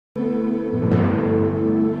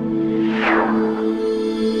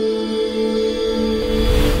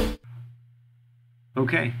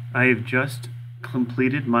Okay, I have just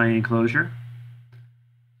completed my enclosure. So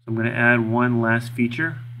I'm going to add one last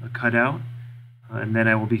feature, a cutout, and then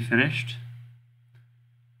I will be finished.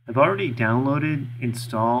 I've already downloaded,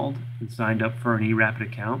 installed, and signed up for an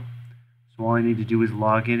eRAPID account. So all I need to do is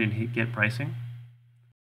log in and hit Get Pricing.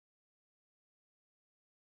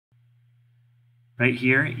 Right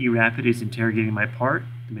here, eRAPID is interrogating my part.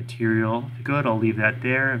 The material, good, I'll leave that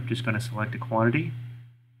there. I'm just going to select a quantity.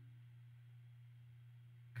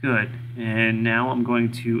 Good, and now I'm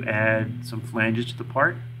going to add some flanges to the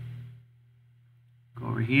part. Go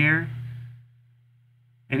over here.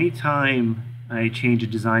 Anytime I change a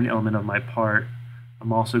design element of my part,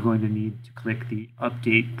 I'm also going to need to click the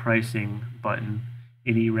Update Pricing button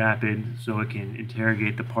in eRAPID so it can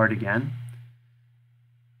interrogate the part again.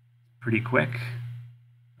 Pretty quick.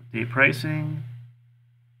 Update pricing.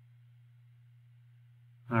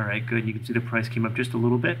 Alright, good. You can see the price came up just a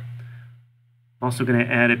little bit. I'm also going to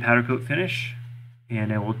add a powder coat finish,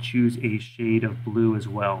 and I will choose a shade of blue as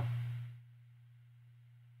well.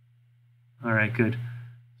 Alright, good.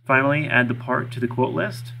 Finally, add the part to the quote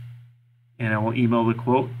list, and I will email the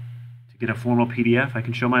quote to get a formal PDF I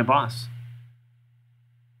can show my boss.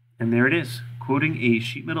 And there it is, quoting a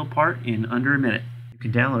sheet metal part in under a minute. You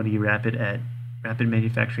can download eRAPID at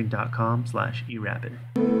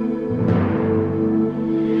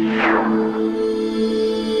rapidmanufacturing.com/eRAPID.